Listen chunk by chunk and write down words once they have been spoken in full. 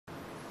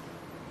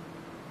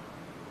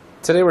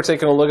Today we're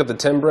taking a look at the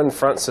Timbren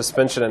Front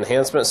Suspension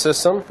Enhancement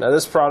System. Now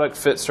this product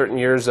fits certain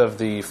years of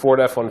the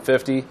Ford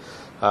F-150,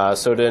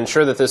 so to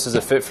ensure that this is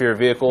a fit for your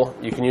vehicle,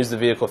 you can use the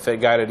vehicle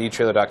fit guide at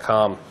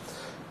etrailer.com.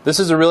 This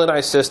is a really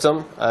nice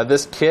system.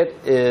 This kit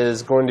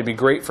is going to be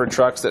great for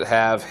trucks that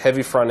have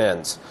heavy front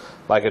ends,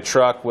 like a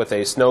truck with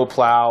a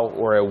snowplow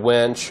or a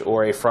winch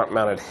or a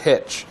front-mounted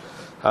hitch.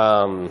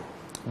 The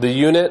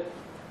unit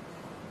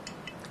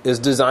is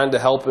designed to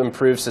help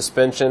improve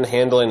suspension,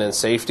 handling, and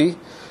safety.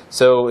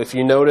 So if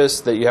you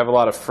notice that you have a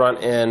lot of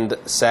front end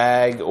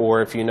sag,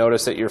 or if you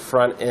notice that your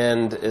front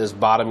end is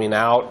bottoming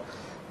out,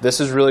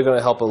 this is really going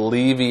to help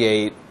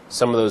alleviate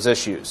some of those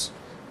issues.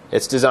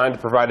 It's designed to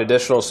provide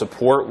additional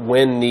support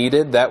when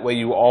needed. That way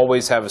you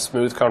always have a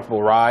smooth,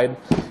 comfortable ride,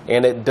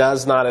 and it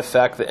does not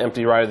affect the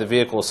empty ride of the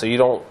vehicle. So you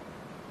don't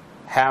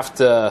have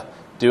to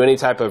do any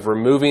type of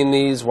removing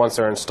these. Once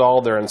they're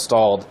installed, they're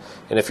installed.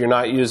 And if you're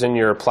not using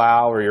your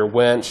plow or your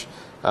winch,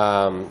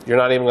 you're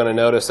not even going to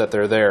notice that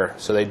they're there.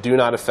 So they do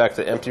not affect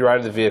the empty ride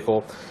of the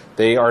vehicle.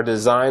 They are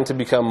designed to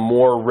become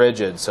more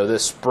rigid. So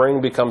this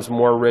spring becomes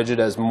more rigid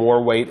as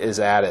more weight is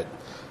added.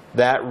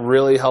 That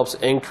really helps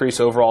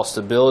increase overall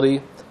stability,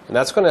 and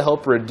that's going to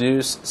help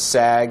reduce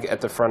sag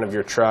at the front of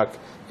your truck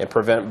and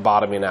prevent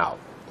bottoming out.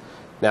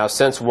 Now,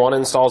 since one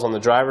installs on the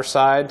driver's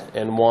side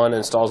and one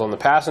installs on the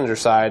passenger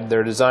side,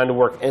 they're designed to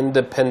work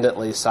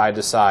independently side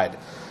to side.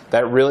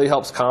 That really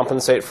helps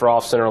compensate for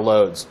off-center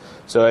loads.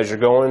 So as you're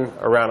going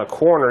around a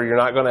corner, you're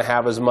not going to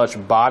have as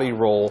much body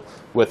roll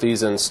with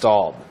these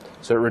installed.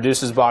 So it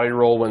reduces body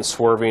roll when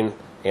swerving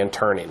and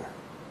turning.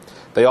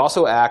 They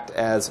also act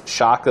as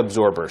shock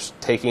absorbers,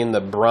 taking the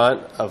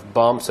brunt of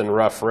bumps and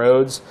rough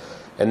roads,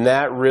 and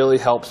that really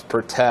helps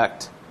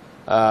protect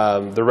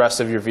the rest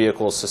of your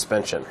vehicle's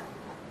suspension.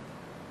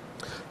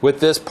 With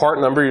this part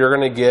number, you're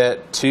going to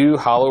get 2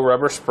 hollow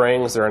rubber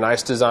springs. They're a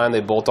nice design. They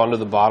bolt onto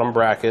the bottom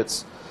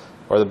brackets,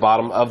 or the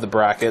bottom of the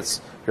brackets.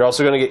 You're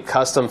also going to get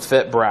custom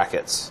fit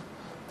brackets.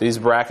 These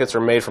brackets are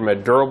made from a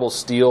durable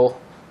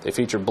steel. They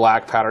feature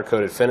black powder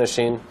coated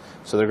finishing,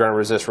 so they're going to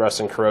resist rust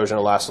and corrosion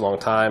and last a long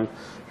time.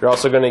 You're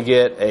also going to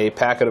get a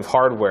packet of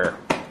hardware.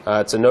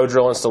 It's a no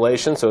drill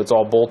installation, so it's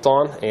all bolt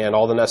on, and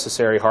all the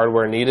necessary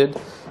hardware needed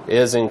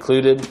is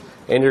included,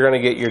 and you're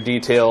going to get your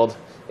detailed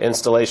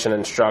installation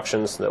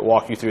instructions that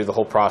walk you through the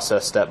whole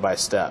process step by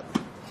step.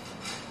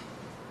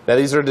 Now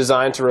these are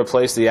designed to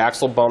replace the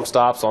axle bump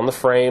stops on the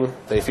frame.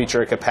 They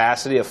feature a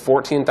capacity of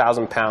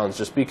 14,000 pounds.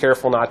 Just be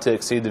careful not to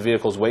exceed the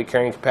vehicle's weight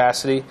carrying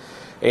capacity,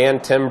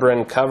 and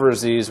Timbren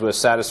covers these with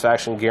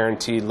satisfaction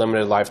guaranteed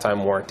limited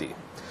lifetime warranty.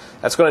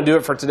 That's going to do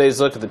it for today's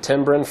look at the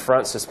Timbren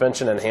Front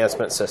Suspension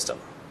Enhancement System.